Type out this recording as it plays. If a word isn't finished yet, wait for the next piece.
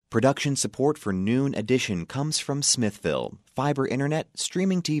Production support for Noon Edition comes from Smithville, fiber internet,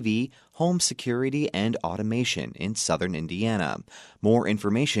 streaming TV, home security, and automation in southern Indiana. More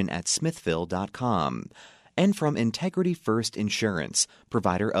information at smithville.com. And from Integrity First Insurance,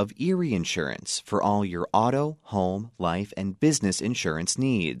 provider of Erie Insurance for all your auto, home, life, and business insurance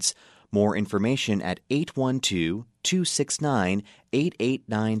needs. More information at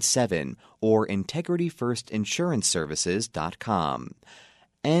 812-269-8897 or integrityfirstinsuranceservices.com.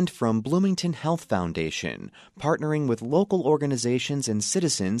 And from Bloomington Health Foundation, partnering with local organizations and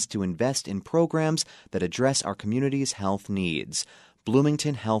citizens to invest in programs that address our community's health needs.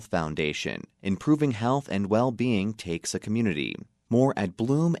 Bloomington Health Foundation, improving health and well-being takes a community. More at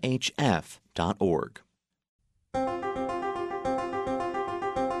bloomhf.org.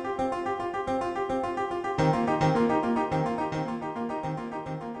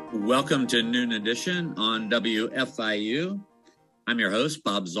 Welcome to Noon Edition on WFIU. I'm your host,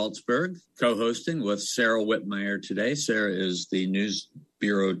 Bob Zaltzberg, co-hosting with Sarah Whitmire today. Sarah is the News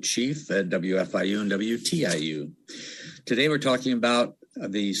Bureau Chief at WFIU and WTIU. Today we're talking about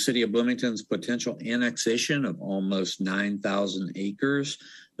the City of Bloomington's potential annexation of almost 9,000 acres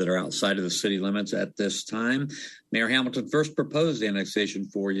that are outside of the city limits at this time. Mayor Hamilton first proposed annexation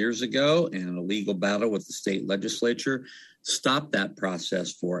 4 years ago, and a legal battle with the state legislature stopped that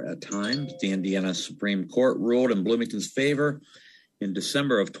process for a time. The Indiana Supreme Court ruled in Bloomington's favor in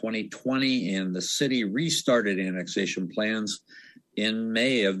December of 2020, and the city restarted annexation plans in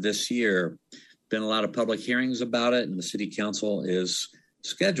May of this year. Been a lot of public hearings about it, and the city council is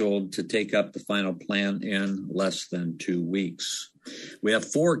scheduled to take up the final plan in less than 2 weeks. We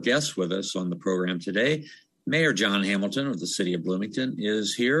have four guests with us on the program today. Mayor John Hamilton of the city of Bloomington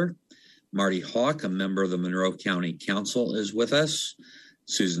is here. Marty Hawk, a member of the Monroe County Council, is with us.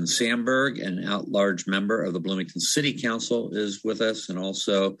 Susan Sandberg, an at-large member of the Bloomington City Council, is with us. And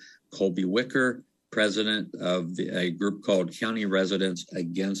also Colby Wicker, president of a group called County Residents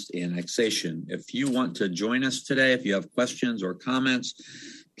Against Annexation. If you want to join us today, if you have questions or comments,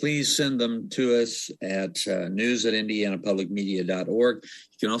 please send them to us at news@indianapublicmedia.org.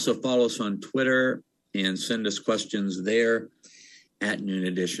 You can also follow us on Twitter and send us questions there at Noon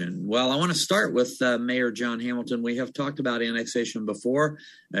Edition. Well, I want to start with Mayor John Hamilton. We have talked about annexation before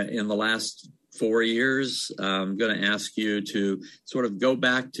in the last 4 years. I'm going to ask you to sort of go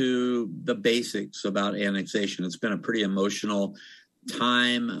back to the basics about annexation. It's been a pretty emotional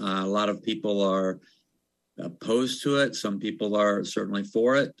time. A lot of people are opposed to it. Some people are certainly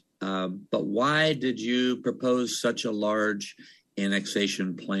for it. But why did you propose such a large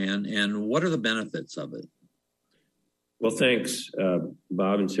annexation plan, and what are the benefits of it? Well, thanks,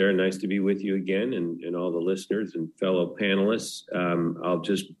 Bob and Sarah. Nice to be with you again, and all the listeners and fellow panelists. I'll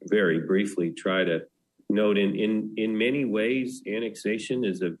just very briefly try to note in many ways, annexation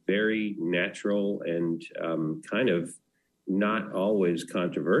is a very natural and kind of not always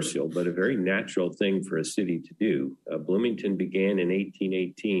controversial, but a very natural thing for a city to do. Bloomington began in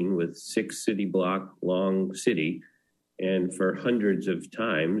 1818 with 6 city block long city. And for hundreds of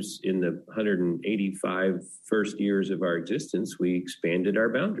times in the 185 first years of our existence, we expanded our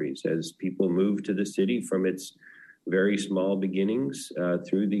boundaries as people moved to the city from its very small beginnings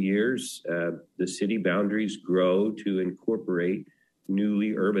through the years. The city boundaries grow to incorporate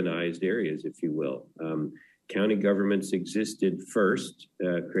newly urbanized areas, if you will. County governments existed first,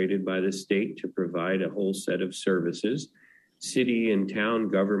 created by the state to provide a whole set of services. City and town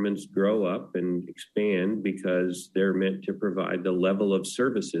governments grow up and expand because they're meant to provide the level of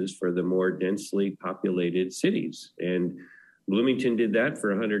services for the more densely populated cities. And Bloomington did that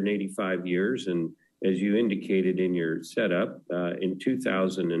for 185 years. And as you indicated in your setup, in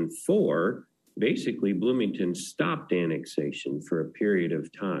 2004, basically Bloomington stopped annexation for a period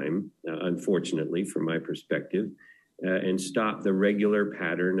of time, unfortunately, from my perspective, and stopped the regular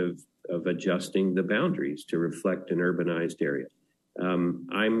pattern of adjusting the boundaries to reflect an urbanized area.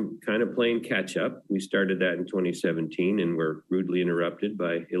 I'm kind of playing catch up. We started that in 2017 and were rudely interrupted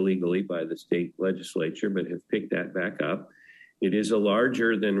illegally by the state legislature, but have picked that back up. It is a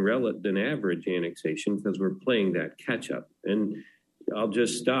larger than average annexation because we're playing that catch up. And I'll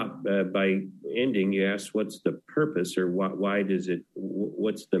just stop by ending. You asked what's the purpose or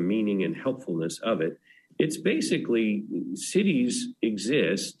what's the meaning and helpfulness of it? It's basically cities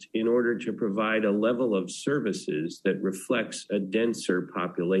exist in order to provide a level of services that reflects a denser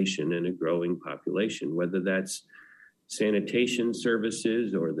population and a growing population, whether that's sanitation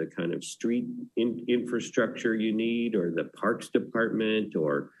services or the kind of street infrastructure you need, or the parks department,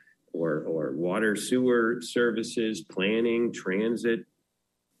 or water sewer services, planning, transit.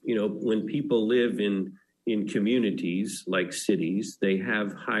 You know, when people live in in communities like cities, they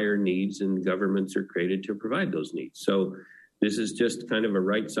have higher needs, and governments are created to provide those needs. So this is just kind of a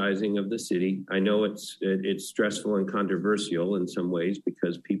right sizing of the city. I know it's stressful and controversial in some ways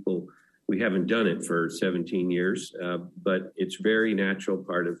because we haven't done it for 17 years, but it's very natural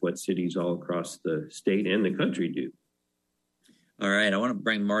part of what cities all across the state and the country do. All right, I want to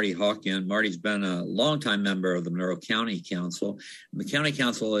bring Marty Hawk in. Marty's been a longtime member of the Monroe County Council. The County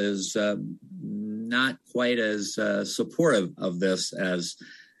Council is not quite as supportive of this as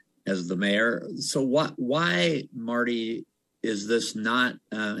the mayor. So why, Marty, is this not,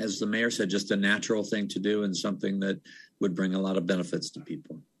 as the mayor said, just a natural thing to do and something that would bring a lot of benefits to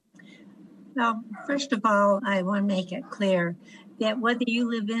people? Well, first of all, I want to make it clear that whether you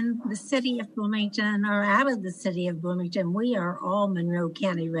live in the city of Bloomington or out of the city of Bloomington, we are all Monroe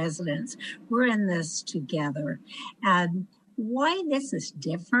County residents. We're in this together. Why this is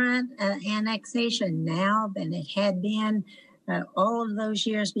different, annexation now than it had been all of those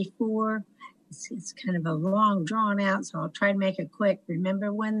years before, it's kind of a long drawn out, so I'll try to make it quick.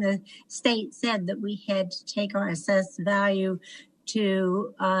 Remember when the state said that we had to take our assessed value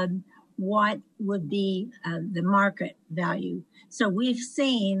to what would be the market value. So we've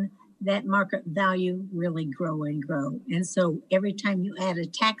seen that market value really grow and grow. And so every time you add a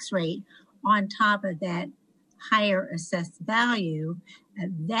tax rate on top of that higher assessed value,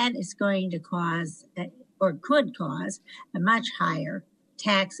 that is going to cause or could cause a much higher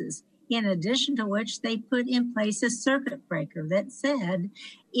taxes. In addition to which, they put in place a circuit breaker that said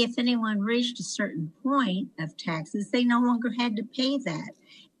if anyone reached a certain point of taxes, they no longer had to pay that.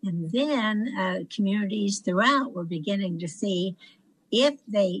 And then communities throughout were beginning to see if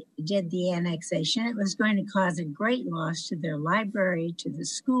they did the annexation, it was going to cause a great loss to their library, to the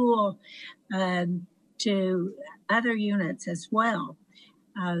school, to other units as well.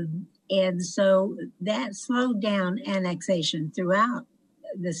 And so that slowed down annexation throughout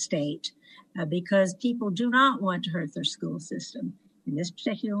the state because people do not want to hurt their school system. And this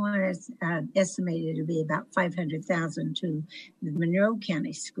particular one is estimated to be about $500,000 to the Monroe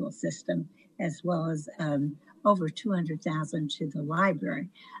County school system, as well as over $200,000 to the library.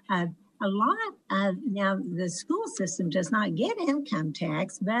 Now the school system does not get income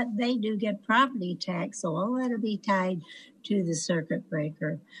tax, but they do get property tax, so all that'll be tied to the circuit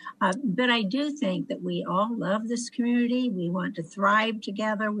breaker. But I do think that we all love this community. We want to thrive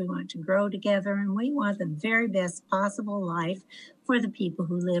together. We want to grow together, and we want the very best possible life for the people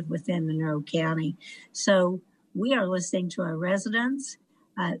who live within Monroe County. So we are listening to our residents,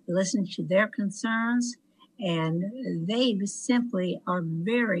 listening to their concerns, and they simply are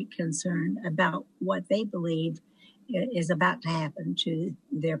very concerned about what they believe is about to happen to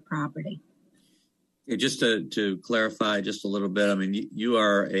their property. Just to clarify just a little bit, I mean, you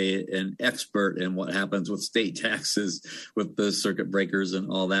are an expert in what happens with state taxes, with the circuit breakers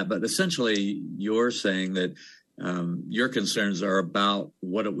and all that. But essentially, you're saying that your concerns are about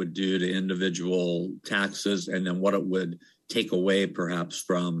what it would do to individual taxes and then what it would take away perhaps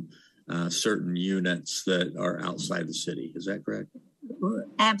from certain units that are outside the city. Is that correct?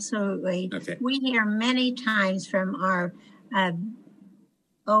 Absolutely. Okay. We hear many times from our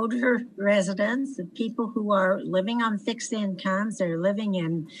older residents, the people who are living on fixed incomes, they're living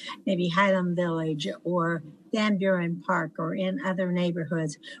in maybe Highland Village or Van Buren Park or in other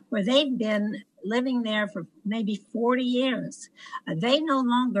neighborhoods where they've been living there for maybe 40 years. They no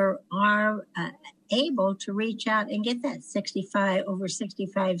longer are able to reach out and get that over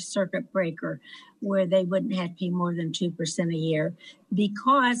 65 circuit breaker where they wouldn't have to pay more than 2% a year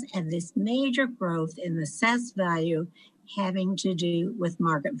because of this major growth in the assessed value having to do with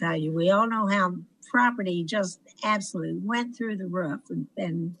market value. We all know how property just absolutely went through the roof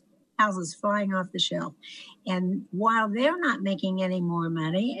and houses flying off the shelf. And while they're not making any more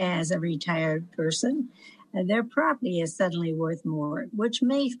money as a retired person, their property is suddenly worth more, which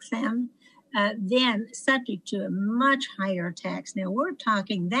makes them then subject to a much higher tax. Now we're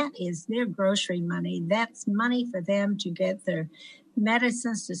talking, that is their grocery money. That's money for them to get their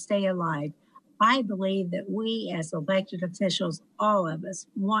medicines to stay alive. I believe that we as elected officials, all of us,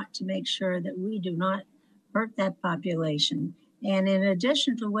 want to make sure that we do not hurt that population. And in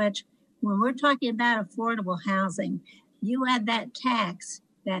addition to which, when we're talking about affordable housing, you add that tax,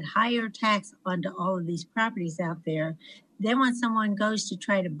 that higher tax onto all of these properties out there. Then when someone goes to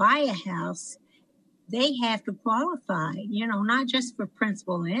try to buy a house, they have to qualify, not just for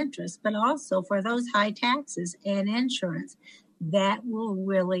principal and interest, but also for those high taxes and insurance. That will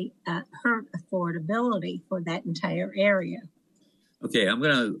really hurt affordability for that entire area. Okay, I'll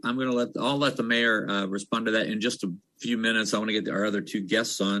let the mayor respond to that in just a few minutes. I want to get our other two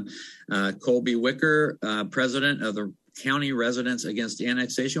guests on. Colby Wicker, president of the County Residents Against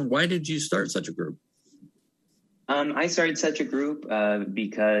Annexation. Why did you start such a group? I started such a group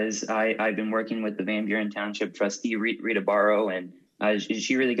because I've been working with the Van Buren Township trustee, Rita Barrow, and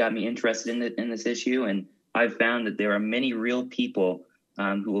she really got me interested in this issue. And I've found that there are many real people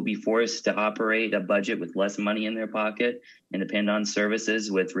who will be forced to operate a budget with less money in their pocket and depend on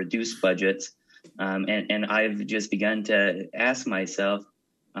services with reduced budgets. And I've just begun to ask myself,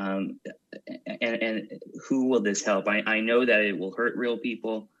 and who will this help? I know that it will hurt real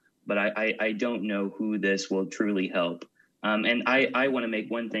people, but I don't know who this will truly help. And I want to make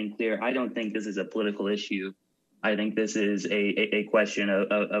one thing clear. I don't think this is a political issue. I think this is a question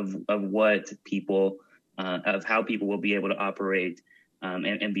of what people, of how people will be able to operate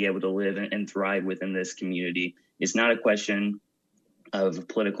and be able to live and thrive within this community. It's not a question of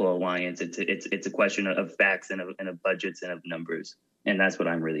political alliance. It's a question of facts and of budgets and of numbers. And that's what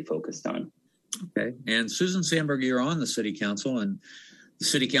I'm really focused on. Okay. And Susan Sandberg, you're on the city council, and the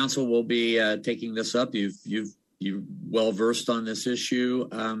city council will be taking this up. You're well versed on this issue.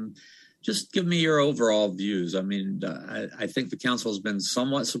 Just give me your overall views. I mean, I think the council has been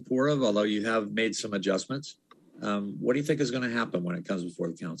somewhat supportive, although you have made some adjustments. What do you think is going to happen when it comes before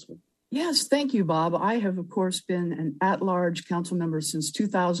the council? Yes, thank you, Bob. I have, of course, been an at-large council member since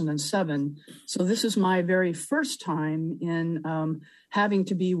 2007. So this is my very first time in having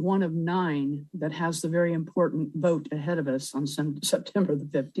to be one of 9 that has the very important vote ahead of us on September the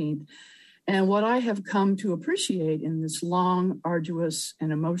 15th. And what I have come to appreciate in this long, arduous,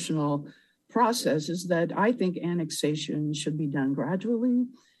 and emotional process is that I think annexation should be done gradually,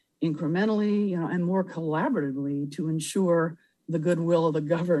 incrementally, and more collaboratively to ensure the goodwill of the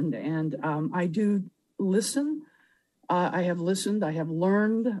governed. And I do listen. I have listened. I have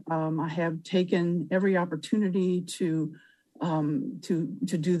learned. I have taken every opportunity to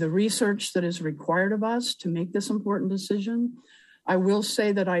do the research that is required of us to make this important decision. I will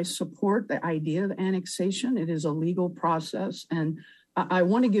say that I support the idea of annexation. It is a legal process, and I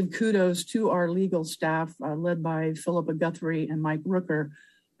want to give kudos to our legal staff led by Philippa Guthrie and Mike Rooker,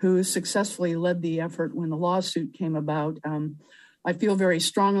 who successfully led the effort when the lawsuit came about. I feel very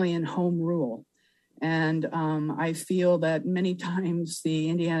strongly in home rule. And I feel that many times the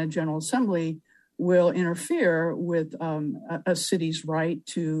Indiana General Assembly will interfere with a city's right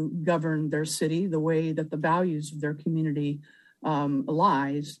to govern their city the way that the values of their community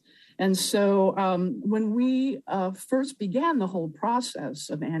lies. And so when we first began the whole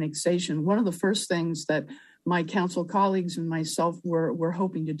process of annexation, one of the first things that my council colleagues and myself were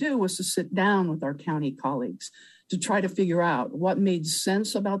hoping to do was to sit down with our county colleagues to try to figure out what made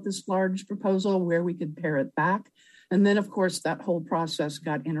sense about this large proposal, where we could pare it back. And then, of course, that whole process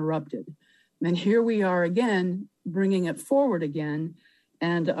got interrupted. And here we are again, bringing it forward again.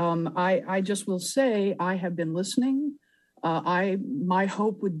 And I just will say I have been listening. My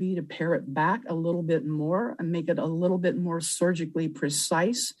hope would be to pare it back a little bit more and make it a little bit more surgically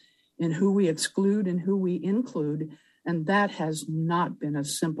precise in who we exclude and who we include. And that has not been a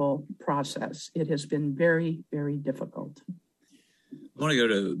simple process. It has been very, very difficult. I want to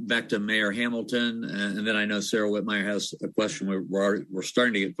go back to Mayor Hamilton, and then I know Sarah Whitmire has a question. We're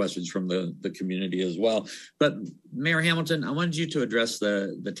starting to get questions from the community as well. But Mayor Hamilton, I wanted you to address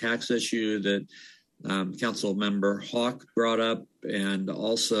the tax issue that Council Member Hawk brought up, and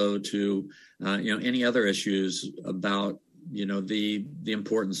also to any other issues about the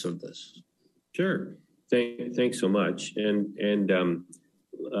importance of this. Sure. Thanks so much. And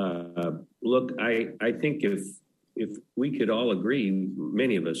look, I think if we could all agree,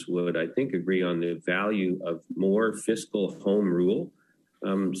 many of us would, I think, agree on the value of more fiscal home rule.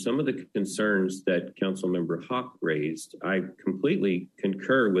 Some of the concerns that Councilmember Hawk raised, I completely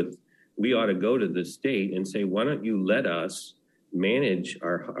concur with. We ought to go to the state and say, why don't you let us manage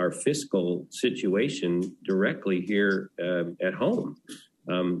our fiscal situation directly here at home?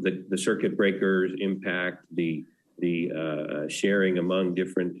 The circuit breakers impact, the sharing among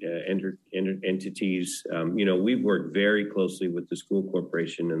different entities. We've worked very closely with the school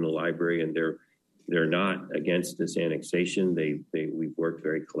corporation and the library, and they're not against this annexation. We've worked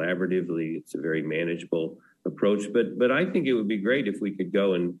very collaboratively. It's a very manageable approach. But I think it would be great if we could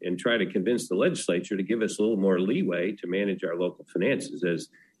go and try to convince the legislature to give us a little more leeway to manage our local finances. As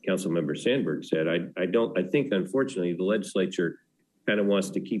Councilmember Sandberg said, I think, unfortunately, the legislature kind of wants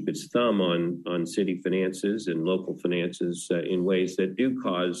to keep its thumb on city finances and local finances in ways that do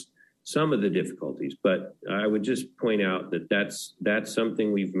cause some of the difficulties. But I would just point out that that's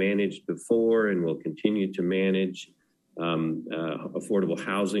something we've managed before and will continue to manage. affordable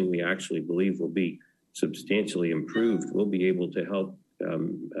housing, we actually believe will be substantially improved. We'll be able to help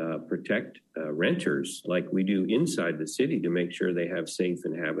protect renters like we do inside the city to make sure they have safe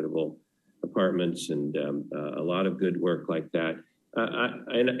and habitable apartments, and a lot of good work like that.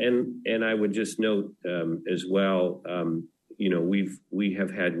 And I would just note as well, we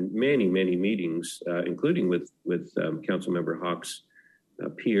have had many meetings, including with Councilmember Hawk's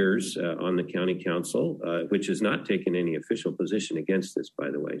peers on the county council, which has not taken any official position against this, by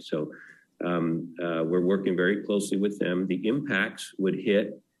the way. So we're working very closely with them. The impacts would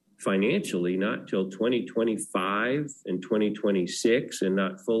hit financially not till 2025 and 2026, and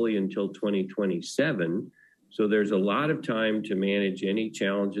not fully until 2027. So there's a lot of time to manage any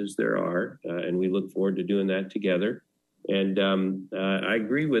challenges there are, and we look forward to doing that together. And I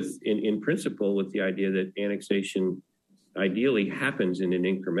agree in principle with the idea that annexation ideally happens in an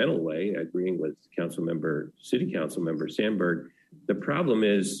incremental way, agreeing with City Council Member Sandberg. The problem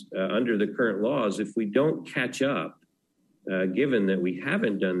is under the current laws, if we don't catch up, given that we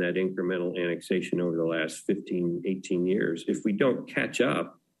haven't done that incremental annexation over the last 15, 18 years, if we don't catch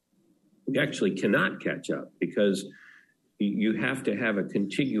up, we actually cannot catch up, because you have to have a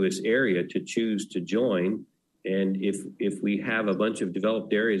contiguous area to choose to join. And if we have a bunch of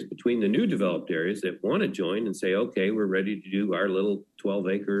developed areas between the new developed areas that want to join and say, okay, we're ready to do our little 12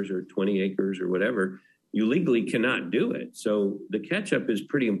 acres or 20 acres or whatever, you legally cannot do it. So the catch up is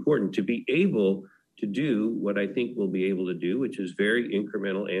pretty important to be able to do what I think we'll be able to do, which is very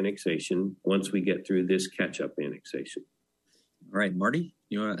incremental annexation once we get through this catch up annexation. All right, Marty,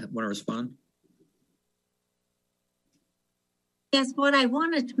 you want to respond? Yes, what I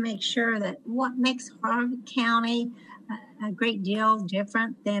wanted to make sure that what makes Harvard County a great deal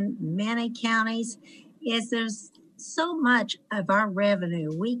different than many counties is there's so much of our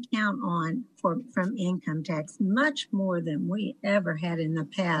revenue we count on from income tax, much more than we ever had in the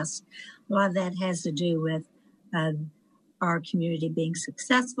past. A lot of that has to do with our community being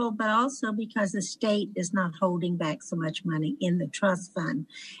successful, but also because the state is not holding back so much money in the trust fund.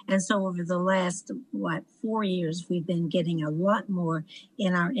 And so over the last, 4 years, we've been getting a lot more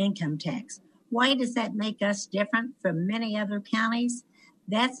in our income tax. Why does that make us different from many other counties?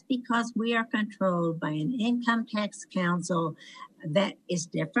 That's because we are controlled by an income tax council that is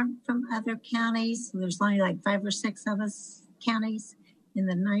different from other counties. There's only like 5 or 6 of us counties in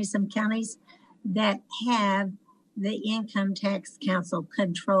the 90-some counties that have the income tax council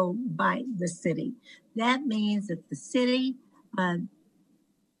controlled by the city. That means that the city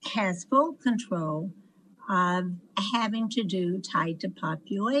has full control of having to do tied to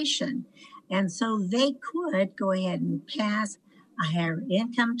population. And so they could go ahead and pass a higher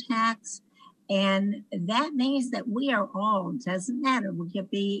income tax. And that means that we are all, doesn't matter, we could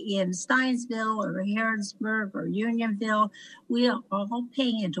be in Steinsville or Harrodsburg or Unionville, we are all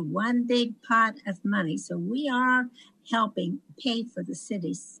paying into one big pot of money. So we are helping pay for the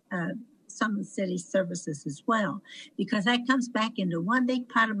city's, some of the city's services as well, because that comes back into one big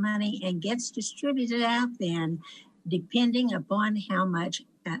pot of money and gets distributed out then, depending upon how much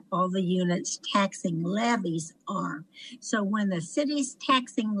all the units' taxing levies are. So when the city's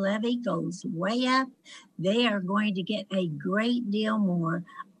taxing levy goes way up, they are going to get a great deal more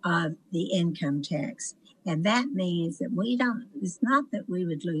of the income tax. And that means that it's not that we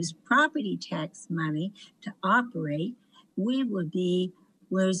would lose property tax money to operate. We would be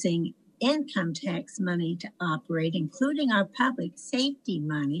losing income tax money to operate, including our public safety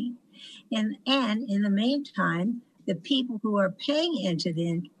money. And in the meantime, the people who are paying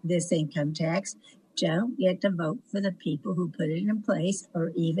into this income tax don't get to vote for the people who put it in place,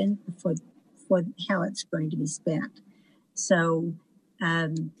 or even for how it's going to be spent. So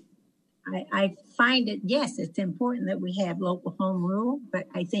I find it, yes, it's important that we have local home rule, but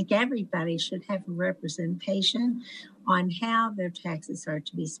I think everybody should have a representation on how their taxes are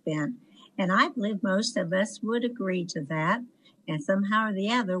to be spent. And I believe most of us would agree to that. And somehow or the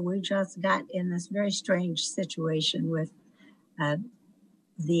other, we just got in this very strange situation with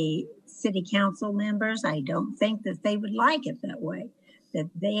the city council members. I don't think that they would like it that way, that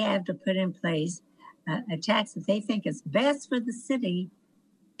they have to put in place a tax that they think is best for the city,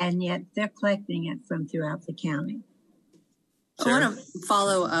 and yet they're collecting it from throughout the county. Sarah? I want to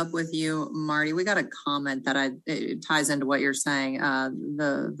follow up with you, Marty. We got a comment that it ties into what you're saying.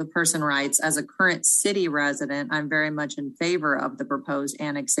 The person writes, as a current city resident, I'm very much in favor of the proposed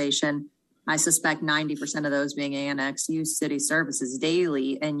annexation. I suspect 90% of those being annexed use city services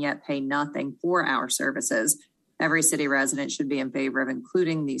daily and yet pay nothing for our services. Every city resident should be in favor of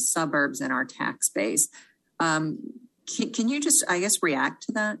including these suburbs in our tax base. Can you just, I guess, react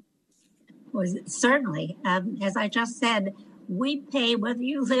to that? Well, certainly. As I just said, we pay whether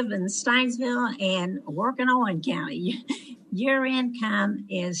you live in Steinsville and work in Owen County. Your income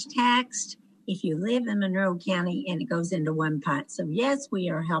is taxed if you live in Monroe County, and it goes into one pot. So yes, we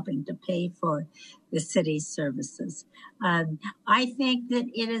are helping to pay for the city's services. I think that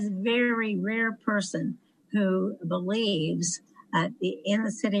it is a very rare person who believes in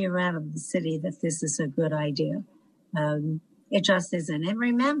the city or out of the city that this is a good idea. It just isn't. And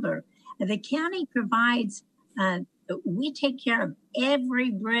remember, the county provides, we take care of every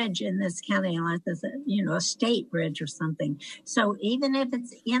bridge in this county unless it's a state bridge or something. So even if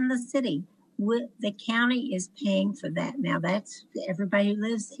it's in the city, the county is paying for that. Now, that's everybody who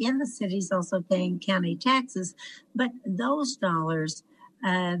lives in the city is also paying county taxes, but those dollars,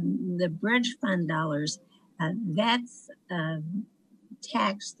 the bridge fund dollars, that's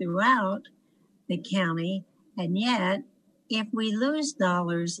taxed throughout the county. And yet, if we lose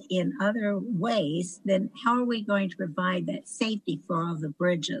dollars in other ways, then how are we going to provide that safety for all the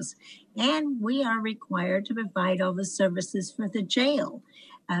bridges? And we are required to provide all the services for the jail,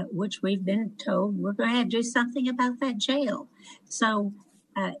 which we've been told we're going to do something about that jail. So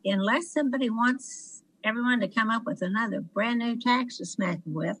unless somebody wants everyone to come up with another brand new tax to smack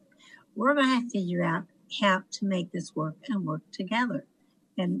them with, we're going to have to figure out how to make this work and work together.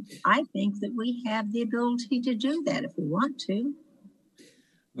 And I think that we have the ability to do that if we want to.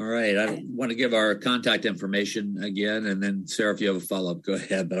 All right. I want to give our contact information again. And then, Sarah, if you have a follow-up, go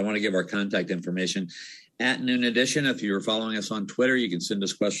ahead. But I want to give our contact information at Noon Edition. If you're following us on Twitter, you can send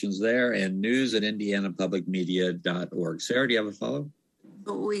us questions there. And news@indianapublicmedia.org. Sarah, do you have a follow-up?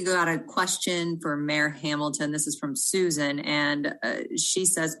 We got a question for Mayor Hamilton. This is from Susan, and she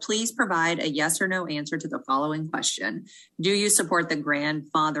says, please provide a yes or no answer to the following question. Do you support the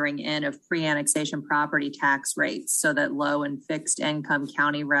grandfathering in of pre-annexation property tax rates so that low and fixed income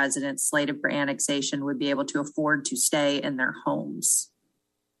county residents slated for annexation would be able to afford to stay in their homes?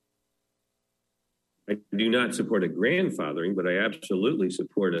 I do not support a grandfathering, but I absolutely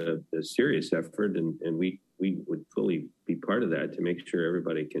support a serious effort, and we would fully be part of that to make sure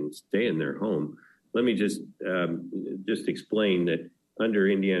everybody can stay in their home. Let me just explain that under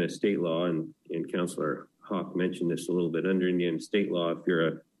Indiana state law, and Councilor Hawk mentioned this a little bit, under Indiana state law, if you're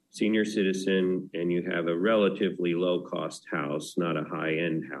a senior citizen and you have a relatively low-cost house, not a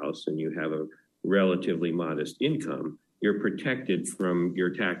high-end house, and you have a relatively modest income, you're protected from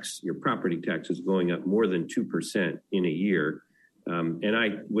your property taxes going up more than 2% in a year. And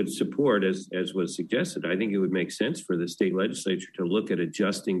I would support, as was suggested, I think it would make sense for the state legislature to look at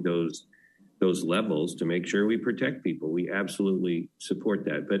adjusting those levels to make sure we protect people. We absolutely support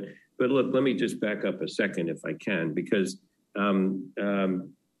that. But look, let me just back up a second if I can, because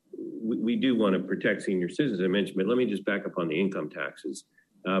we do want to protect senior citizens, I mentioned, but let me just back up on the income taxes.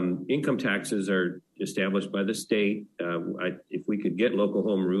 Income taxes are established by the state. If we could get local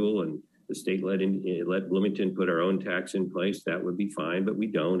home rule and the state let Bloomington put our own tax in place, that would be fine, but we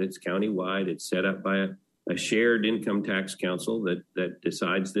don't. It's countywide. It's set up by a shared income tax council that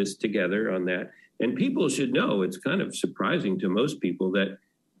decides this together on that. And people should know, it's kind of surprising to most people that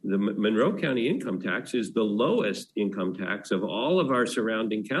the Monroe County income tax is the lowest income tax of all of our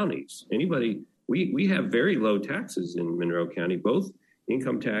surrounding counties. We have very low taxes in Monroe County, both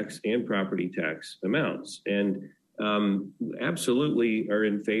income tax and property tax amounts, and absolutely are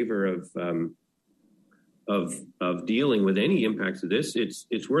in favor of dealing with any impacts of this.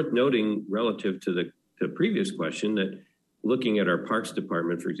 It's worth noting relative to the previous question that looking at our Parks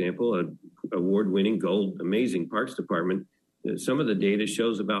Department, for example, an award-winning gold, amazing Parks Department, some of the data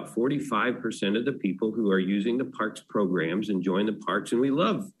shows about 45% of the people who are using the parks programs enjoying the parks, and we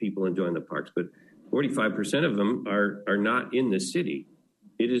love people enjoying the parks, but 45% of them are not in the city.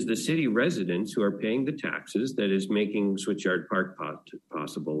 It is the city residents who are paying the taxes that is making Switchyard Park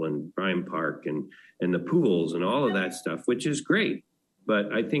possible, and Bryant Park and the pools and all of that stuff, which is great.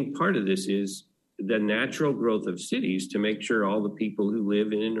 But I think part of this is the natural growth of cities to make sure all the people who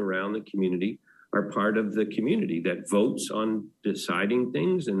live in and around the community are part of the community that votes on deciding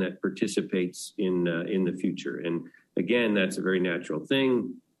things and that participates in the future. And again, that's a very natural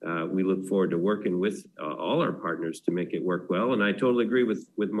thing. We look forward to working with all our partners to make it work well. And I totally agree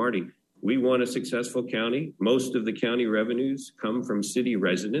with Marty. We want a successful county. Most of the county revenues come from city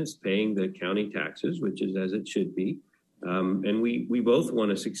residents paying the county taxes, which is as it should be. And we both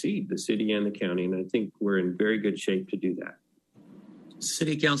want to succeed, the city and the county. And I think we're in very good shape to do that.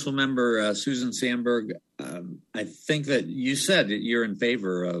 City Council Member Susan Sandberg, I think that you said that you're in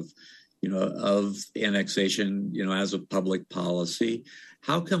favor of annexation, as a public policy.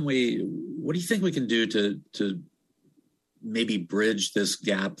 What do you think we can do to maybe bridge this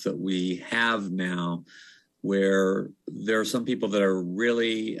gap that we have now, where there are some people that are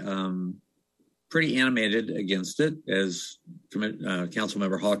really pretty animated against it, as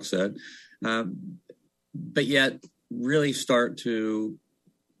Councilmember Hawk said, but yet really start to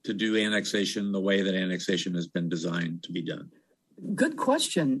do annexation the way that annexation has been designed to be done? Good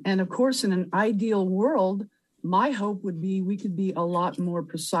question. And of course, in an ideal world, my hope would be we could be a lot more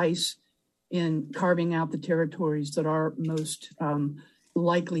precise in carving out the territories that are most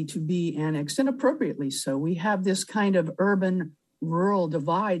likely to be annexed, and appropriately so. We have this kind of urban-rural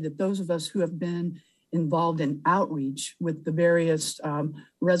divide that those of us who have been involved in outreach with the various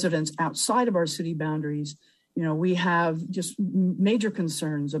residents outside of our city boundaries, we have just major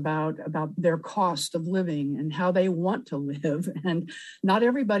concerns about their cost of living and how they want to live. And not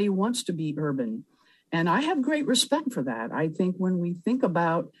everybody wants to be urban. And I have great respect for that. I think when we think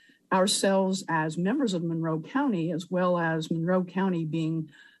about ourselves as members of Monroe County, as well as Monroe County being,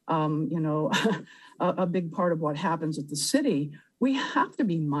 a big part of what happens at the city, we have to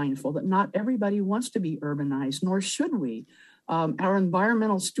be mindful that not everybody wants to be urbanized, nor should we. Our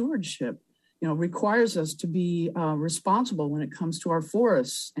environmental stewardship, requires us to be responsible when it comes to our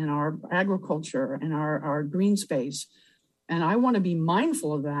forests and our agriculture and our green space. And I want to be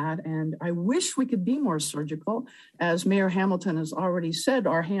mindful of that. And I wish we could be more surgical. As Mayor Hamilton has already said,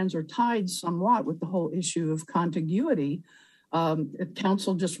 our hands are tied somewhat with the whole issue of contiguity.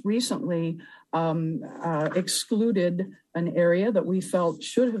 Council just recently excluded an area that we felt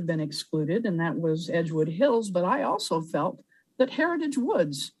should have been excluded, and that was Edgewood Hills. But I also felt that Heritage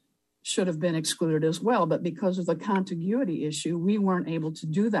Woods should have been excluded as well. But because of the contiguity issue, we weren't able to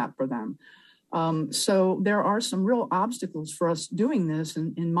do that for them. So there are some real obstacles for us doing this,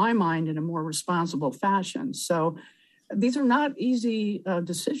 in my mind, in a more responsible fashion. So these are not easy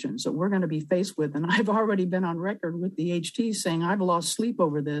decisions that we're going to be faced with. And I've already been on record with the HT saying I've lost sleep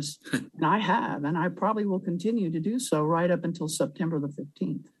over this, and I have, and I probably will continue to do so right up until September the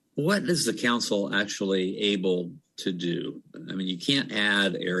 15th. What is the council actually able to do? I mean, you can't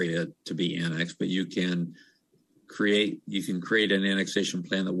add area to be annexed, but you can create an annexation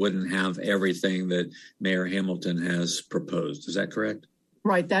plan that wouldn't have everything that Mayor Hamilton has proposed. Is that correct?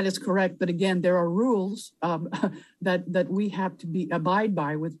 Right, that is correct. But again, there are rules that we have to abide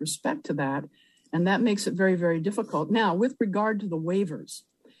by with respect to that. And that makes it very, very difficult. Now, with regard to the waivers,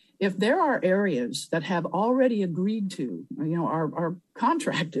 if there are areas that have already agreed to, are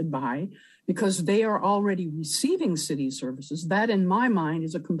contracted by, because they are already receiving city services, that in my mind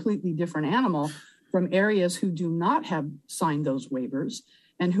is a completely different animal from areas who do not have signed those waivers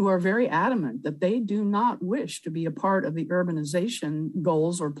and who are very adamant that they do not wish to be a part of the urbanization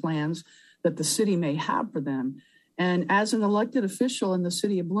goals or plans that the city may have for them. And as an elected official in the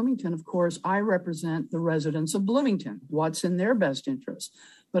city of Bloomington, of course, I represent the residents of Bloomington, what's in their best interest.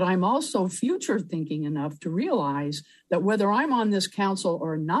 But I'm also future thinking enough to realize that whether I'm on this council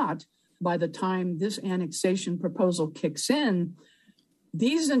or not, by the time this annexation proposal kicks in,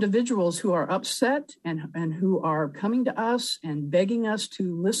 these individuals who are upset and who are coming to us and begging us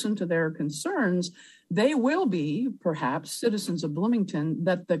to listen to their concerns, they will be perhaps citizens of Bloomington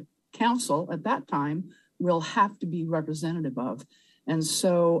that the council at that time will have to be representative of. And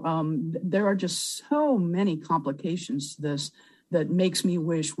so there are just so many complications to this that makes me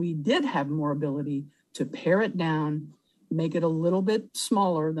wish we did have more ability to pare it down, make it a little bit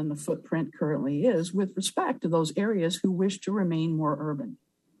smaller than the footprint currently is with respect to those areas who wish to remain more urban.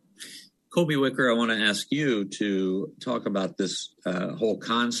 Colby Wicker, I want to ask you to talk about this whole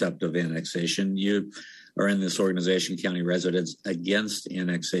concept of annexation. You are in this organization, County Residents Against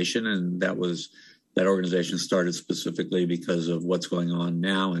Annexation, and that organization started specifically because of what's going on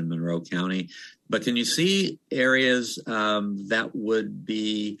now in Monroe County. But can you see areas that would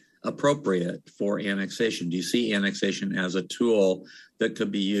be appropriate for annexation? Do you see annexation as a tool that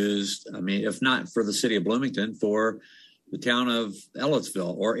could be used, I mean, if not for the city of Bloomington, for the town of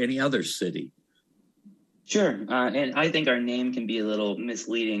Ellettsville or any other city? Sure. And I think our name can be a little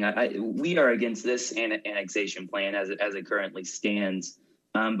misleading. We are against this annexation plan as it currently stands.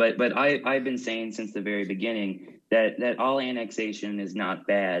 But I've been saying since the very beginning that all annexation is not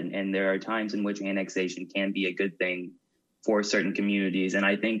bad. And there are times in which annexation can be a good thing for certain communities. And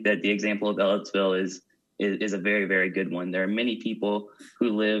I think that the example of Ellettsville is a very, very good one. There are many people who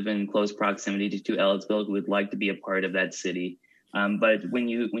live in close proximity to Ellettsville who would like to be a part of that city. But when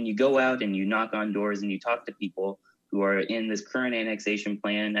you go out and you knock on doors and you talk to people who are in this current annexation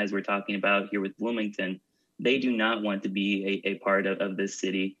plan, as we're talking about here with Bloomington, they do not want to be a part of this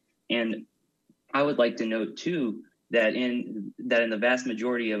city. And I would like to note, too, that in the vast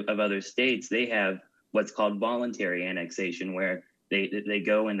majority of other states, they have what's called voluntary annexation, where they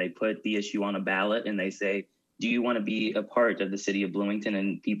go and they put the issue on a ballot and they say, do you want to be a part of the city of Bloomington?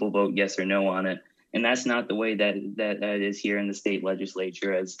 And people vote yes or no on it. And that's not the way that is here in the state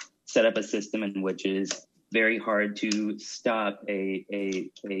legislature, has set up a system in which it is very hard to stop a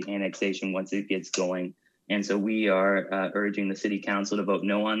annexation once it gets going. And so we are urging the city council to vote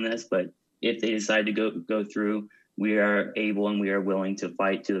no on this. But if they decide to go through, we are able and we are willing to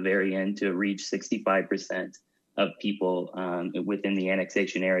fight to the very end to reach 65% of people within the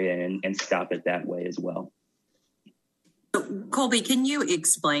annexation area and stop it that way as well. Colby, can you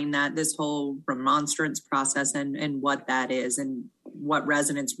explain that, this whole remonstrance process and what that is and what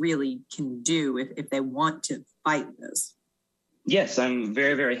residents really can do if they want to fight this? Yes, I'm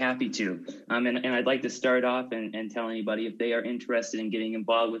very, very happy to. And I'd like to start off and tell anybody, if they are interested in getting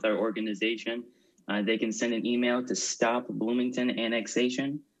involved with our organization, they can send an email to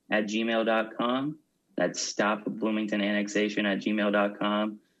stopbloomingtonannexation@gmail.com. That's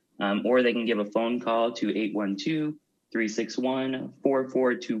stopbloomingtonannexation@gmail.com. Or they can give a phone call to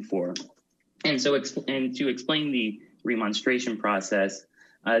 812-361-4424. And so, to explain the remonstration process,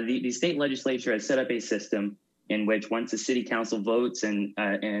 the state legislature has set up a system in which once the city council votes and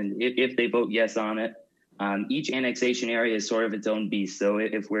if they vote yes on it, each annexation area is sort of its own beast. So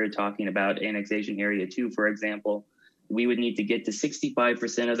if we're talking about annexation area 2, for example, we would need to get to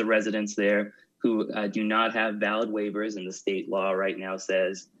 65% of the residents there who do not have valid waivers. And the state law right now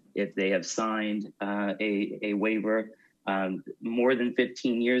says if they have signed a waiver more than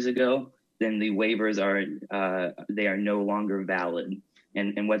 15 years ago, then the waivers are no longer valid.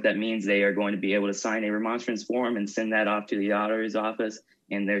 And what that means, they are going to be able to sign a remonstrance form and send that off to the auditor's office,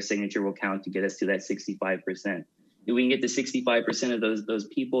 and their signature will count to get us to that 65%. If we can get to 65% of those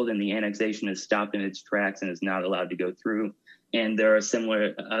people, then the annexation is stopped in its tracks and is not allowed to go through. And there are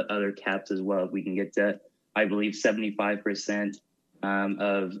similar other caps as well. If we can get to, I believe, 75%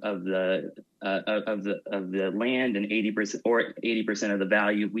 of the land and 80% of the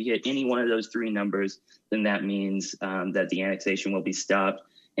value, if we hit any one of those three numbers, then that means that the annexation will be stopped.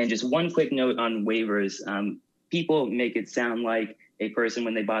 And just one quick note on waivers. People make it sound like a person,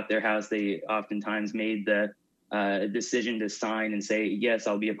 when they bought their house, they oftentimes made the decision to sign and say, yes,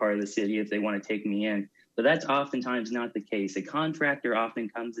 I'll be a part of the city if they want to take me in. But that's oftentimes not the case. A contractor often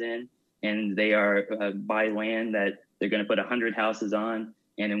comes in and they are buy land that they're going to put 100 houses on.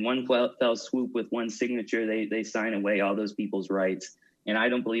 And in one fell swoop with one signature, they sign away all those people's rights. And I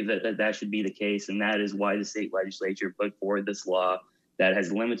don't believe that should be the case. And that is why the state legislature put forward this law that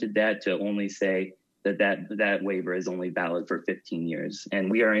has limited that to only say that waiver is only valid for 15 years.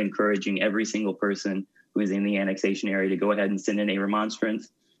 And we are encouraging every single person who is in the annexation area to go ahead and send in a remonstrance.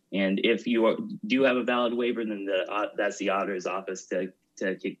 And if you do have a valid waiver, then that's the auditor's office to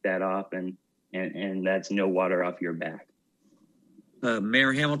kick that off, and that's no water off your back.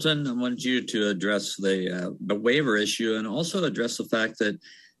 Mayor Hamilton, I wanted you to address the waiver issue and also address the fact that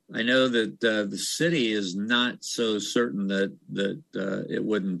I know that the city is not so certain that it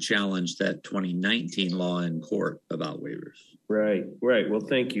wouldn't challenge that 2019 law in court about waivers. Right. Well,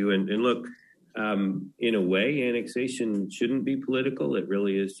 thank you. And look, in a way, annexation shouldn't be political. It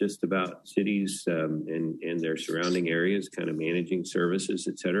really is just about cities and their surrounding areas kind of managing services,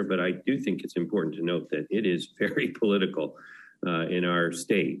 et cetera. But I do think it's important to note that it is very political in our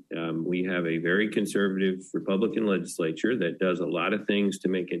state. We have a very conservative Republican legislature that does a lot of things to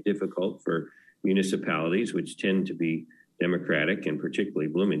make it difficult for municipalities, which tend to be Democratic, and particularly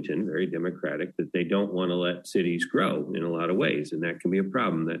Bloomington, very Democratic, that they don't want to let cities grow in a lot of ways. And that can be a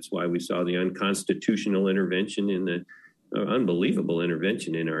problem. That's why we saw the unconstitutional intervention in the unbelievable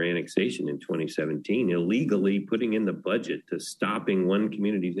intervention in our annexation in 2017, illegally putting in the budget to stopping one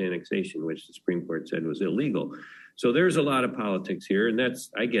community's annexation, which the Supreme Court said was illegal. So there's a lot of politics here, and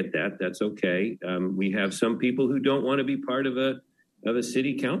I get that. That's okay. We have some people who don't want to be part of a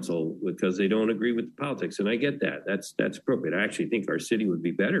city council because they don't agree with the politics, and I get that. That's appropriate. I actually think our city would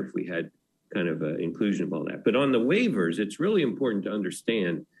be better if we had kind of an inclusion of all that. But on the waivers, it's really important to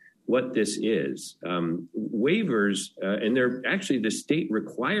understand what this is. Waivers, and they're actually, the state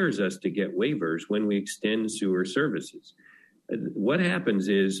requires us to get waivers when we extend sewer services. What happens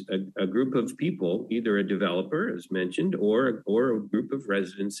is a group of people, either a developer, as mentioned, or a group of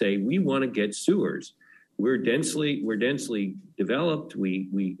residents say, we want to get sewers. We're densely developed.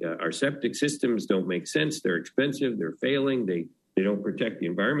 Our septic systems don't make sense. They're expensive. They're failing. They don't protect the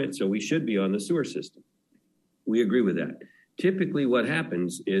environment. So we should be on the sewer system. We agree with that. Typically what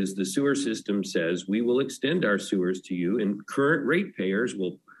happens is the sewer system says, we will extend our sewers to you, and current ratepayers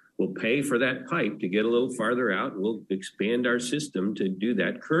will We'll pay for that pipe to get a little farther out. We'll expand our system to do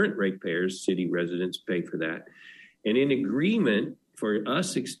that. Current ratepayers, city residents, pay for that. And in agreement for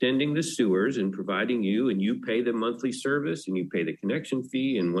us extending the sewers and providing you, and you pay the monthly service and you pay the connection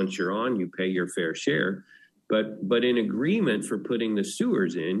fee, and once you're on, you pay your fair share. But in agreement for putting the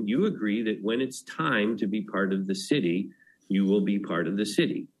sewers in, you agree that when it's time to be part of the city, you will be part of the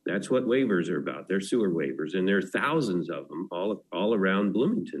city. That's what waivers are about. They're sewer waivers, and there are thousands of them all around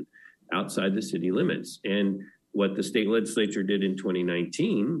Bloomington, outside the city limits. And what the state legislature did in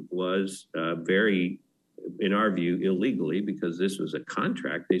 2019 was very, in our view, illegally, because this was a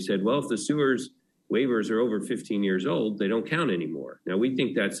contract. They said, well, if the sewers waivers are over 15 years old, they don't count anymore. Now, we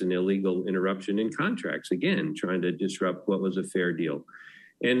think that's an illegal interruption in contracts, again, trying to disrupt what was a fair deal.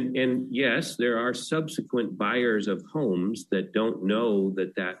 And yes, there are subsequent buyers of homes that don't know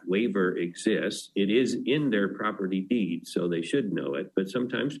that that waiver exists. It is in their property deed, so they should know it. But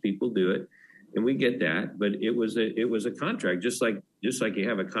sometimes people do it, and we get that. But it was a contract, just like you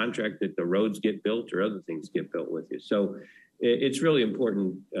have a contract that the roads get built or other things get built with you. So it's really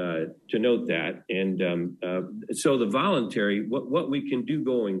important to note that. And so the voluntary, what we can do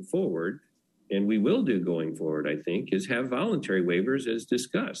going forward, and we will do going forward, I think, is have voluntary waivers as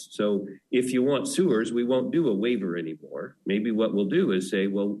discussed. So if you want sewers, we won't do a waiver anymore. Maybe what we'll do is say,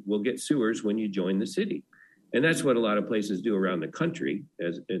 well, we'll get sewers when you join the city. And that's what a lot of places do around the country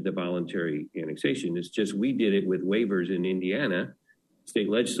as the voluntary annexation. It's just we did it with waivers in Indiana. State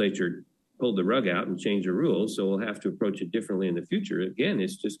legislature pulled the rug out and changed the rules. So we'll have to approach it differently in the future. Again,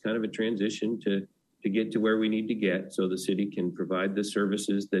 it's just kind of a transition to get to where we need to get so the city can provide the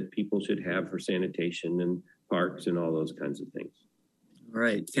services that people should have for sanitation and parks and all those kinds of things. All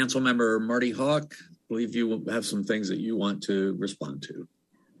right. Councilmember Marty Hawk, I believe you have some things that you want to respond to.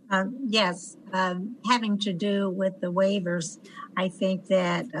 Yes, having to do with the waivers, I think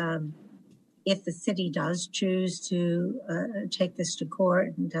that if the city does choose to take this to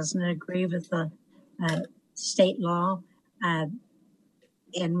court and doesn't agree with the state law,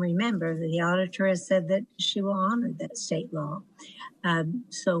 and remember that the auditor has said that she will honor that state law.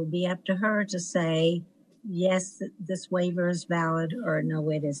 So be up to her to say, yes, this waiver is valid, or no,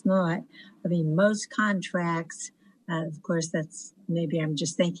 it is not. I mean, most contracts, of course, that's maybe I'm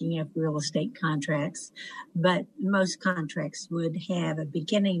just thinking of real estate contracts, but most contracts would have a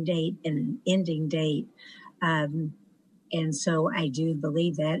beginning date and an ending date. And so I do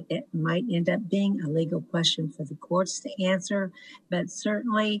believe that it might end up being a legal question for the courts to answer, but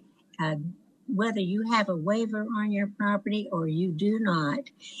certainly whether you have a waiver on your property or you do not,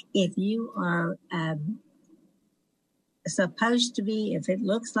 if you are supposed to be, if it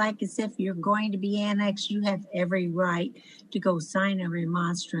looks like as if you're going to be annexed, you have every right to go sign a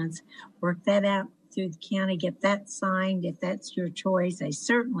remonstrance, work that out through the county, get that signed if that's your choice. I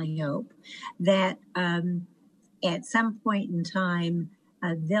certainly hope that at some point in time,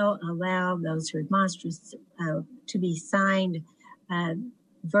 they'll allow those remonstrances to be signed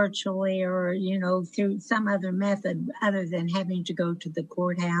virtually or, through some other method other than having to go to the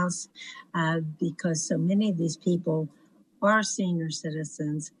courthouse because so many of these people are senior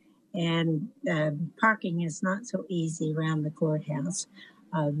citizens and parking is not so easy around the courthouse.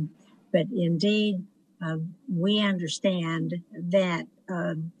 But indeed, we understand that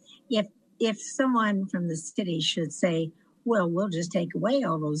if someone from the city should say, well, we'll just take away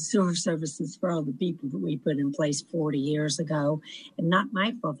all those sewer services for all the people that we put in place 40 years ago, and not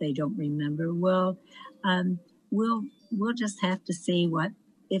my fault they don't remember. Well, we'll just have to see what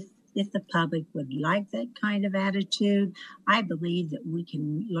if the public would like that kind of attitude. I believe that we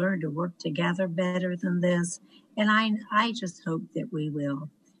can learn to work together better than this, and I just hope that we will.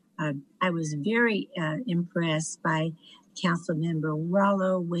 I was very impressed by Councilmember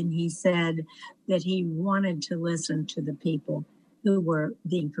Rollo when he said that he wanted to listen to the people who were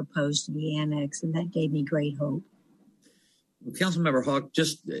being proposed to be annexed, and that gave me great hope. Well, Councilmember Hawk,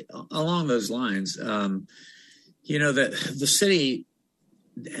 just along those lines, that the city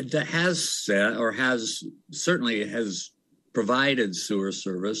that has said or has provided sewer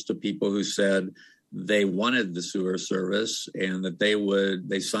service to people who said they wanted the sewer service and that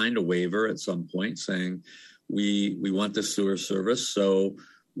they signed a waiver at some point saying, we want the sewer service, so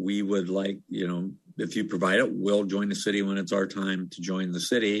we would like, if you provide it, we'll join the city when it's our time to join the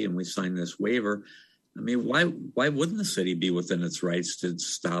city, and we sign this waiver. I mean, why wouldn't the city be within its rights to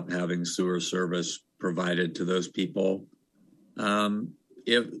stop having sewer service provided to those people?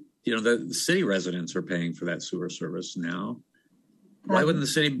 If, the city residents are paying for that sewer service now, why wouldn't the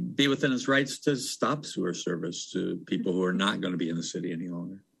city be within its rights to stop sewer service to people who are not going to be in the city any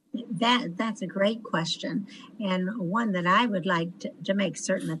longer? That's a great question, and one that I would like to make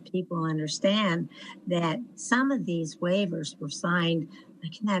certain that people understand that some of these waivers were signed,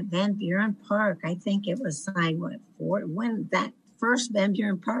 like in that Van Buren Park. I think it was signed when that first Van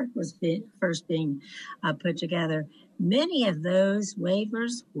Buren Park was first being put together. Many of those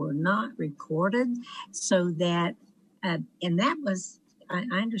waivers were not recorded, so that and that was. I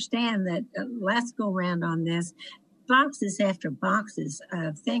understand that last go round on this. Boxes after boxes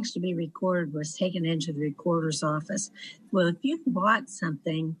of things to be recorded was taken into the recorder's office. Well, if you bought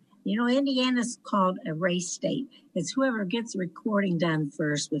something, Indiana's called a race state. It's whoever gets the recording done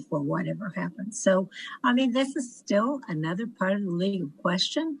first before whatever happens. So, this is still another part of the legal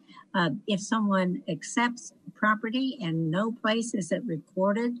question. If someone accepts property and no place is it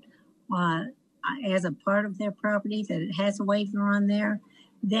recorded as a part of their property, that it has a waiver on there,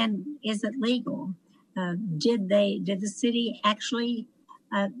 then is it legal? Did the city actually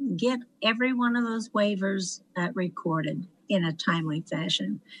get every one of those waivers recorded in a timely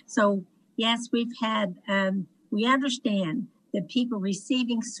fashion? So yes, we understand that people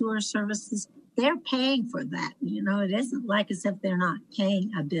receiving sewer services, they're paying for that. It isn't like as if they're not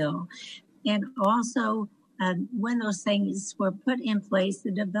paying a bill. And also when those things were put in place,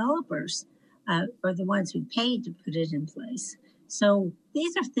 the developers are the ones who paid to put it in place. So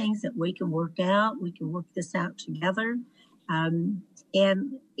these are things that we can work out. We can work this out together. And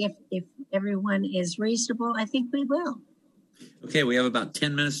if everyone is reasonable, I think we will. Okay, we have about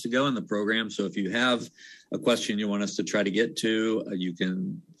 10 minutes to go in the program. So if you have a question you want us to try to get to, you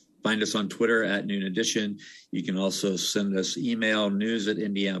can find us on Twitter at Noon Edition. You can also send us email,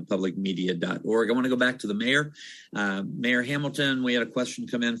 news@indianapublicmedia.org. I want to go back to the mayor. Mayor Hamilton, we had a question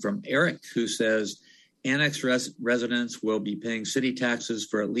come in from Eric who says, Annex residents will be paying city taxes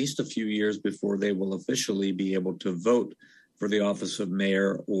for at least a few years before they will officially be able to vote for the office of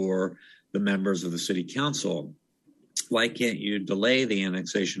mayor or the members of the city council. Why can't you delay the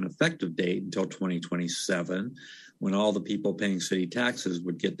annexation effective date until 2027 when all the people paying city taxes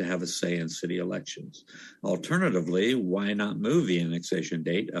would get to have a say in city elections? Alternatively, why not move the annexation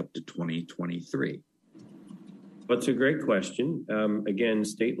date up to 2023? That's a great question. Again,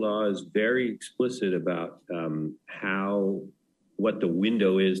 state law is very explicit about what the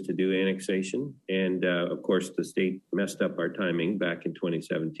window is to do annexation. And of course, the state messed up our timing back in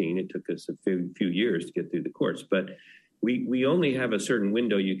 2017. It took us a few years to get through the courts, but we only have a certain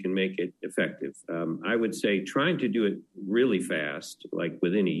window you can make it effective. I would say trying to do it really fast, like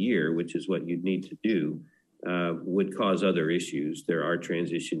within a year, which is what you'd need to do, would cause other issues. There are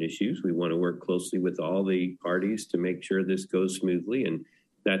transition issues. We want to work closely with all the parties to make sure this goes smoothly, and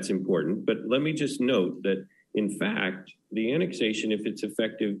that's important. But let me just note that, in fact, the annexation, if it's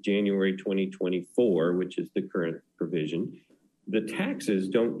effective January 2024, which is the current provision, the taxes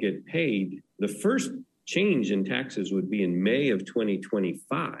don't get paid. The first change in taxes would be in May of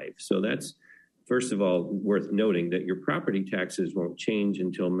 2025. So that's, first of all, worth noting that your property taxes won't change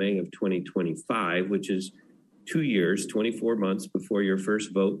until May of 2025, which is 2 years, 24 months before your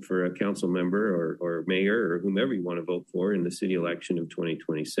first vote for a council member or mayor or whomever you want to vote for in the city election of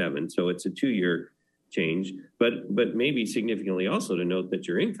 2027. So it's a 2-year change, but maybe significantly also to note that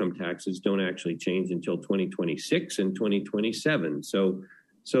your income taxes don't actually change until 2026 and 2027. So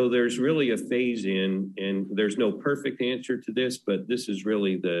there's really a phase in, and there's no perfect answer to this, but this is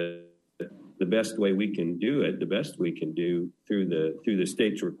really the best way we can do it, the best we can do through the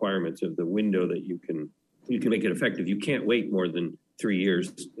state's requirements of the window that you can make it effective. You can't wait more than 3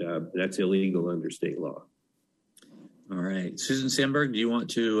 years. That's illegal under state law. All right. Susan Sandberg, do you want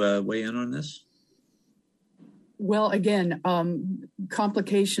to weigh in on this? Well, again,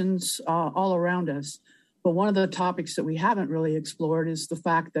 complications all around us. But one of the topics that we haven't really explored is the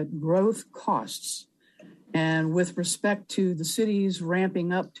fact that growth costs. And with respect to the cities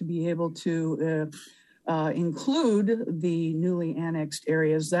ramping up to be able to include the newly annexed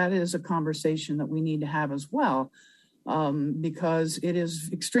areas, that is a conversation that we need to have as well, because it is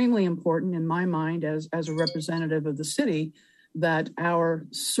extremely important in my mind as a representative of the city that our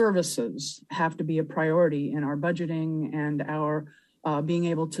services have to be a priority in our budgeting and our being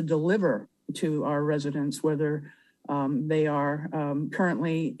able to deliver to our residents, whether they are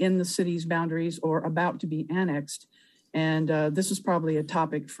currently in the city's boundaries or about to be annexed. And this is probably a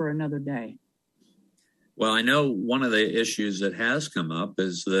topic for another day. Well, I know one of the issues that has come up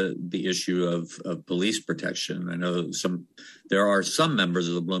is the issue of police protection. I know there are some members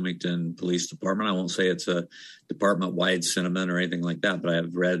of the Bloomington Police Department. I won't say it's a department-wide sentiment or anything like that, but I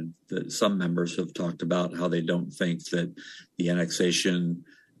have read that some members have talked about how they don't think that the annexation,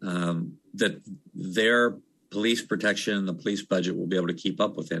 that their police protection, the police budget will be able to keep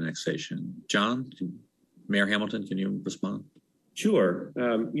up with annexation. John, Mayor Hamilton, can you respond? Sure.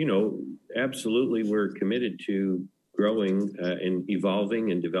 Absolutely, we're committed to growing and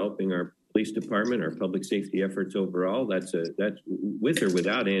evolving and developing our police department, our public safety efforts overall. That's with or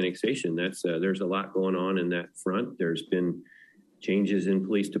without annexation. There's a lot going on in that front. There's been changes in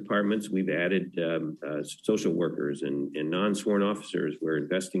police departments. We've added social workers and non-sworn officers. We're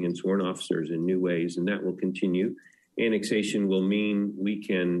investing in sworn officers in new ways, and that will continue. Annexation will mean we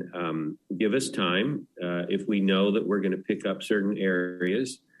can give us time if we know that we're going to pick up certain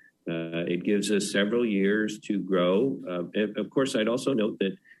areas. It gives us several years to grow. Of course, I'd also note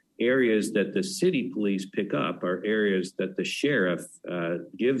that areas that the city police pick up are areas that the sheriff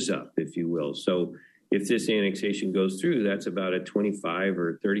gives up, if you will. So if this annexation goes through, that's about a 25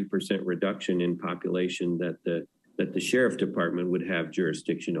 or 30% reduction in population that the sheriff department would have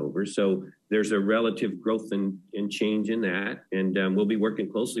jurisdiction over. So there's a relative growth and change in that. And we'll be working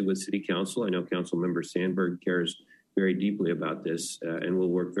closely with City Council. I know Council Member Sandberg cares very deeply about this, and we'll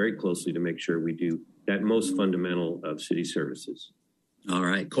work very closely to make sure we do that most fundamental of city services. All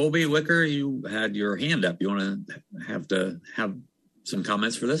right. Colby Wicker, you had your hand up. You want to have some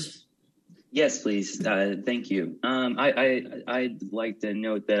comments for this? Yes, please. Thank you. I'd like to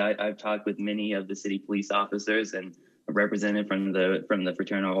note that I've talked with many of the city police officers and a representative from the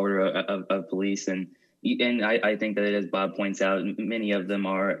Fraternal Order of Police, and I think that, as Bob points out, many of them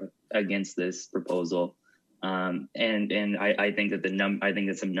are against this proposal. And I think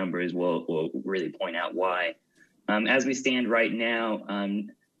that some numbers will really point out why. As we stand right now,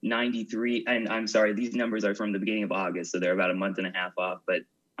 93, and I'm sorry, these numbers are from the beginning of August, so they're about a month and a half off, but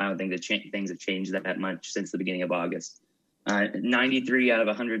I don't think that things have changed that much since the beginning of August. 93 out of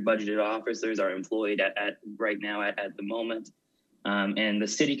 100 budgeted officers are employed at right now at the moment. And the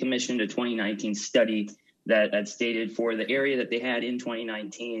city commissioned a 2019 study that stated for the area that they had in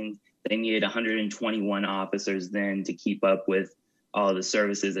 2019, they needed 121 officers then to keep up with all the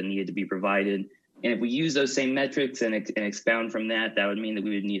services that needed to be provided. And if we use those same metrics and expound from that, that would mean that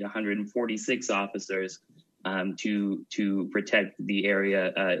we would need 146 officers to protect the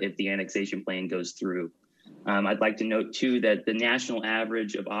area if the annexation plan goes through. I'd like to note, too, that the national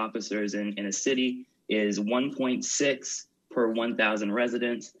average of officers in a city is 1.6 per 1,000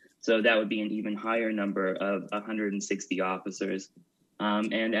 residents. So that would be an even higher number of 160 officers.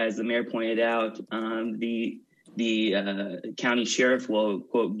 And as the mayor pointed out, the county sheriff will,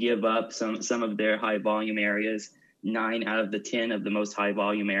 quote, give up some of their high volume areas. 9 out of the 10 of the most high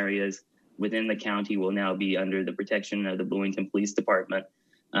volume areas within the county will now be under the protection of the Bloomington Police Department.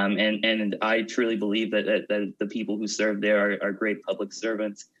 And I truly believe that the people who serve there are great public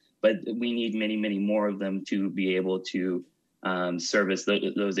servants, but we need many, many more of them to be able to service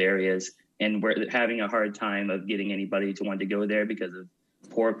those areas. And we're having a hard time of getting anybody to want to go there because of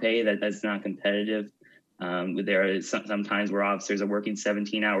poor pay that's not competitive. There are some times where officers are working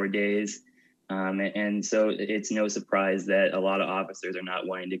 17-hour days. And so it's no surprise that a lot of officers are not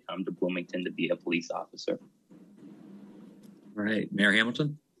wanting to come to Bloomington to be a police officer. All right, Mayor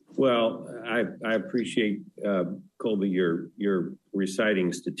Hamilton. Well, I appreciate, Colby, your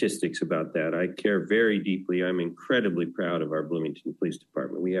reciting statistics about that. I care very deeply. I'm incredibly proud of our Bloomington Police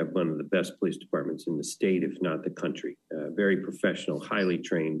Department. We have one of the best police departments in the state, if not the country. Very professional, highly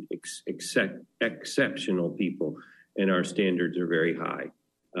trained, exceptional people, and our standards are very high.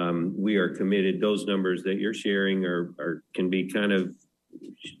 We are committed. Those numbers that you're sharing can be kind of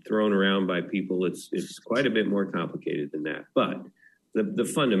thrown around by people. It's quite a bit more complicated than that. But the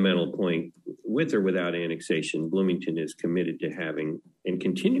fundamental point, with or without annexation, Bloomington is committed to having and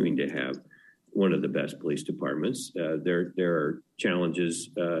continuing to have one of the best police departments. There are challenges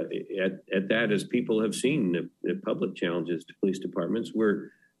at that, as people have seen, the public challenges to police departments.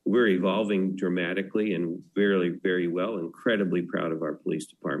 We're evolving dramatically and very, very well. Incredibly proud of our police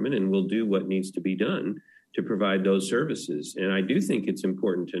department, and we'll do what needs to be done to provide those services. And I do think it's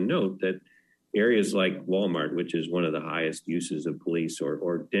important to note that areas like Walmart, which is one of the highest uses of police,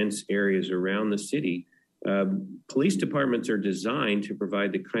 or dense areas around the city, police departments are designed to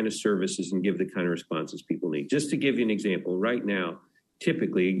provide the kind of services and give the kind of responses people need. Just to give you an example, right now,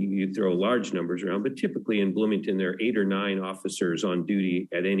 typically, you throw large numbers around, but typically in Bloomington, there are 8 or 9 officers on duty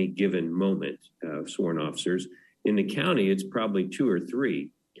at any given moment, sworn officers. In the county, it's probably 2 or 3.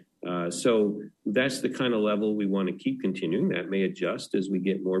 So that's the kind of level we want to keep continuing. That may adjust as we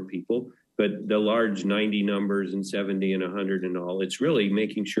get more people. But the large 90 numbers and 70 and 100 and all, it's really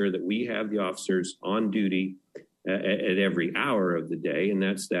making sure that we have the officers on duty at every hour of the day. And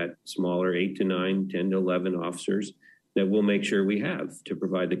that's that smaller 8 to 9, 10 to 11 officers. that we'll make sure we have to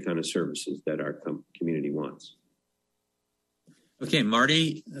provide the kind of services that our community wants. Okay,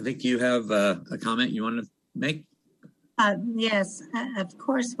 Marty, I think you have a comment you want to make? Yes, of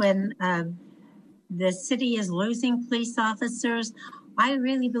course, when the city is losing police officers, I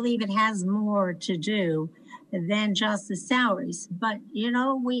really believe it has more to do than just the salaries. But,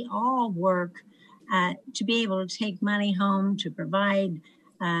 we all work to be able to take money home to provide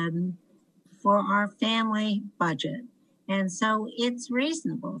for our family budget. And so it's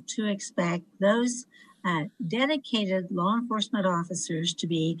reasonable to expect those dedicated law enforcement officers to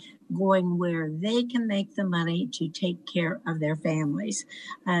be going where they can make the money to take care of their families.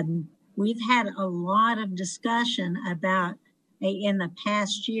 We've had a lot of discussion about in the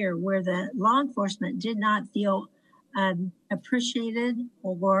past year where the law enforcement did not feel appreciated,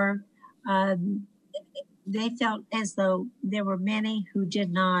 or they felt as though there were many who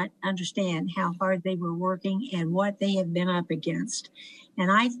did not understand how hard they were working and what they have been up against.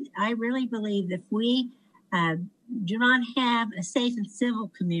 And I really believe that if we do not have a safe and civil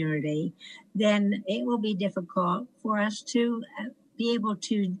community, then it will be difficult for us to be able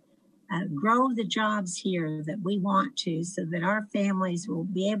to grow the jobs here that we want to, so that our families will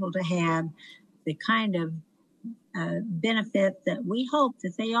be able to have the kind of benefit that we hope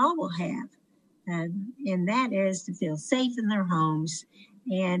that they all will have. And that is to feel safe in their homes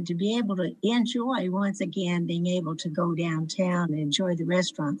and to be able to enjoy, once again, being able to go downtown and enjoy the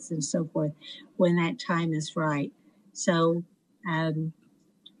restaurants and so forth when that time is right. So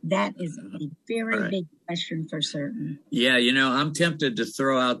that is a very big question for certain. Yeah, I'm tempted to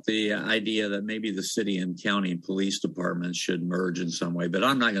throw out the idea that maybe the city and county police departments should merge in some way, but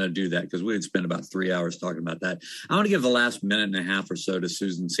I'm not going to do that because we would spend about 3 hours talking about that. I want to give the last minute and a half or so to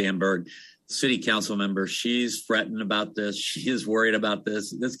Susan Sandberg, city council member. She's fretting about this. She is worried about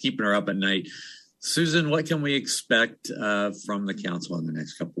this. That's keeping her up at night. Susan, what can we expect from the council in the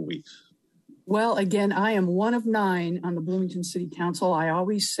next couple of weeks? Well, again, I am one of 9 on the Bloomington City Council. I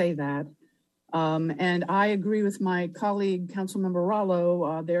always say that. And I agree with my colleague, Councilmember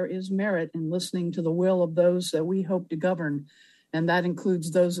Rollo. There is merit in listening to the will of those that we hope to govern. And that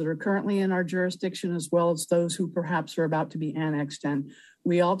includes those that are currently in our jurisdiction, as well as those who perhaps are about to be annexed. And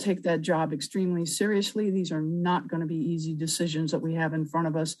we all take that job extremely seriously. These are not going to be easy decisions that we have in front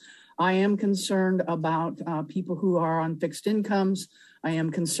of us. I am concerned about people who are on fixed incomes. I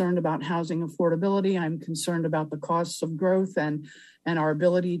am concerned about housing affordability. I'm concerned about the costs of growth and our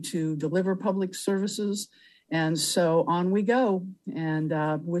ability to deliver public services. And so on we go, and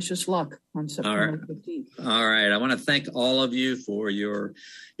wish us luck on September 15th. All right. I want to thank all of you for your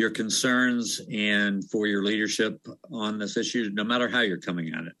concerns and for your leadership on this issue, no matter how you're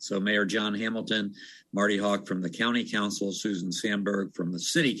coming at it. So Mayor John Hamilton, Marty Hawk from the County Council, Susan Sandberg from the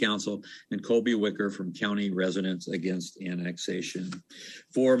City Council, and Colby Wicker from County Residents Against Annexation.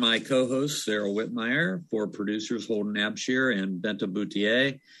 For my co-hosts, Sarah Whitmire, for producers Holden Abshire and Benta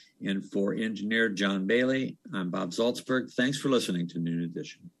Boutier, and for engineer John Bailey, I'm Bob Zaltzberg. Thanks for listening to Noon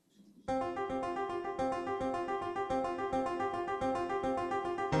Edition.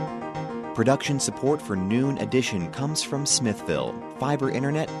 Production support for Noon Edition comes from Smithville, fiber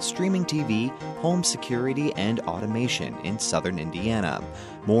internet, streaming TV, home security, and automation in southern Indiana.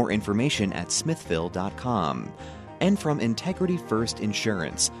 More information at smithville.com. And from Integrity First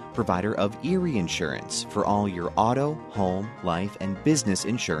Insurance, provider of Erie Insurance for all your auto, home, life, and business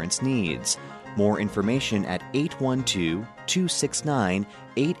insurance needs. More information at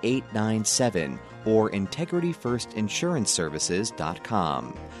 812-269-8897 or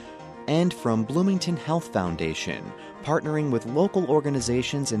integrityfirstinsuranceservices.com. And from Bloomington Health Foundation, partnering with local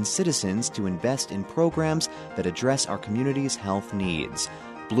organizations and citizens to invest in programs that address our community's health needs.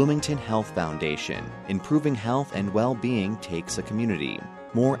 Bloomington Health Foundation. Improving health and well-being takes a community.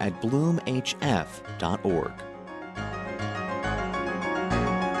 More at bloomhf.org.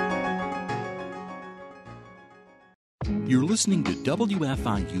 You're listening to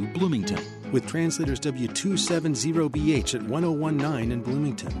WFIU Bloomington with translators W270BH at 1019 in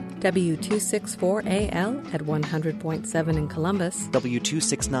Bloomington, W264AL at 100.7 in Columbus,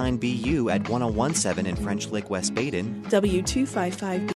 W269BU at 1017 in French Lick, West Baden, W255